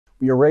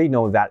we already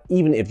know that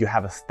even if you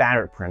have a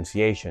standard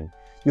pronunciation,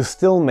 you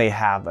still may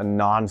have a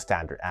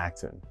non-standard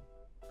accent.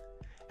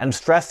 And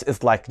stress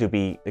is likely to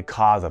be the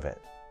cause of it.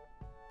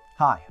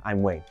 Hi,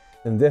 I'm Wayne.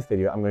 In this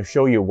video, I'm going to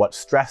show you what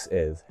stress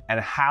is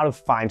and how to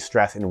find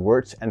stress in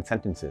words and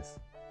sentences.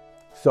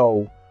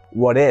 So,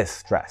 what is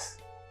stress?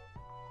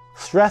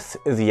 Stress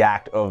is the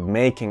act of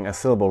making a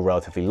syllable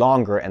relatively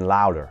longer and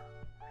louder.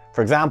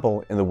 For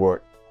example, in the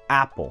word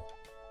apple,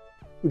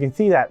 we can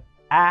see that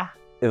a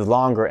is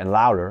longer and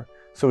louder,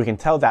 so we can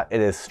tell that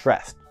it is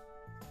stressed.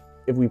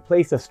 If we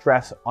place the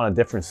stress on a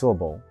different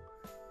syllable,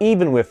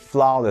 even with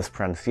flawless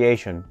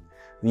pronunciation,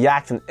 the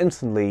accent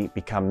instantly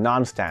becomes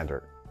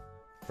non-standard.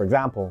 For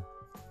example,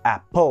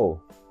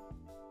 apple.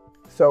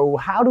 So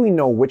how do we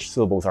know which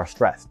syllables are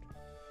stressed?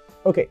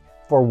 Okay,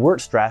 for word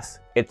stress,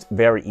 it's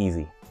very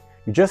easy.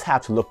 You just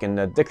have to look in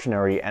the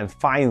dictionary and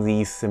find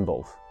these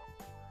symbols.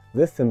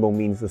 This symbol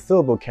means the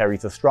syllable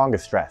carries the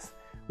strongest stress,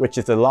 which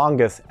is the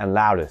longest and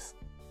loudest.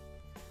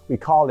 We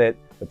call it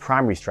the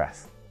primary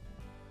stress.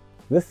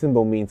 This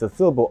symbol means the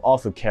syllable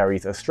also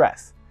carries a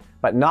stress,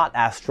 but not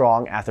as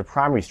strong as the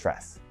primary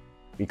stress.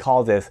 We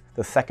call this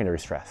the secondary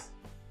stress.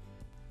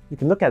 You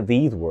can look at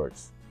these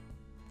words.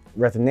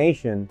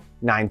 Resonation,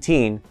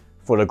 19,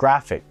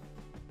 photographic.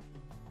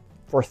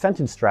 For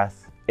sentence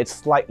stress, it's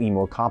slightly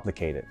more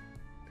complicated.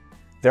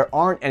 There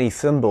aren't any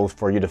symbols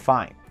for you to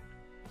find.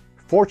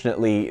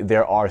 Fortunately,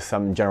 there are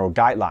some general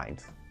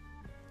guidelines.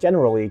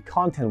 Generally,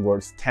 content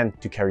words tend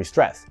to carry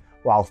stress,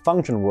 while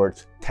function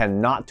words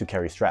tend not to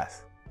carry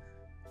stress.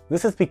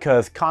 This is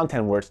because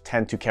content words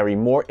tend to carry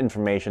more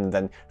information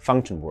than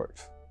function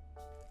words.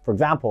 For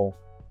example,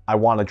 I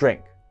want a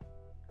drink.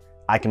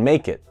 I can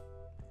make it.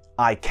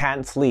 I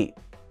can't sleep.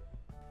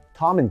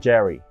 Tom and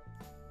Jerry.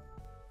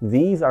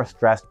 These are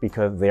stressed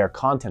because they are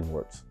content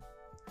words.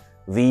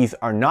 These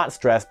are not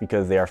stressed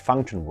because they are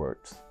function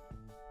words.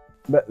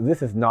 But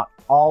this is not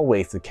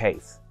always the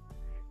case.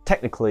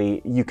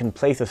 Technically, you can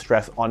place a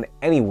stress on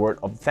any word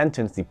of the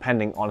sentence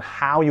depending on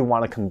how you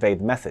want to convey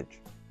the message.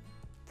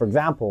 For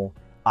example,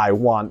 I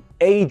want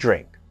a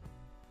drink.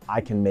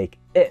 I can make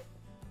it.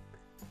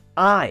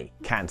 I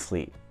can't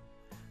sleep.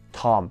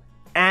 Tom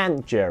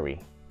and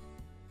Jerry.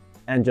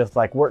 And just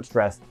like word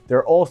stress, there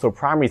are also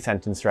primary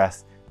sentence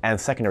stress and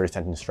secondary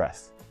sentence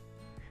stress.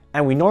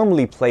 And we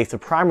normally place the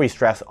primary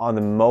stress on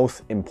the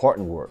most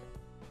important word.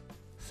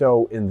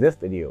 So in this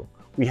video,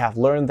 we have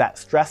learned that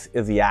stress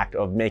is the act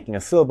of making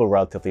a syllable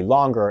relatively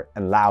longer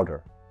and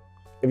louder.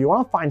 If you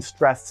want to find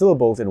stressed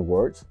syllables in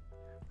words,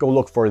 go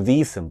look for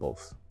these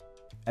symbols.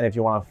 And if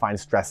you want to find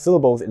stressed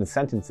syllables in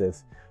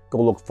sentences,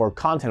 go look for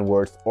content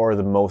words or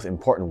the most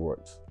important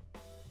words.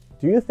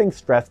 Do you think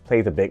stress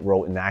plays a big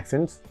role in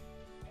accents?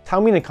 Tell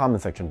me in the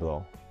comment section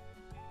below.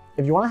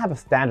 If you want to have a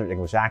standard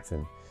English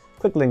accent,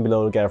 click the link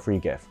below to get a free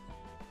gift.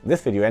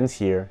 This video ends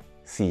here.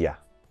 See ya.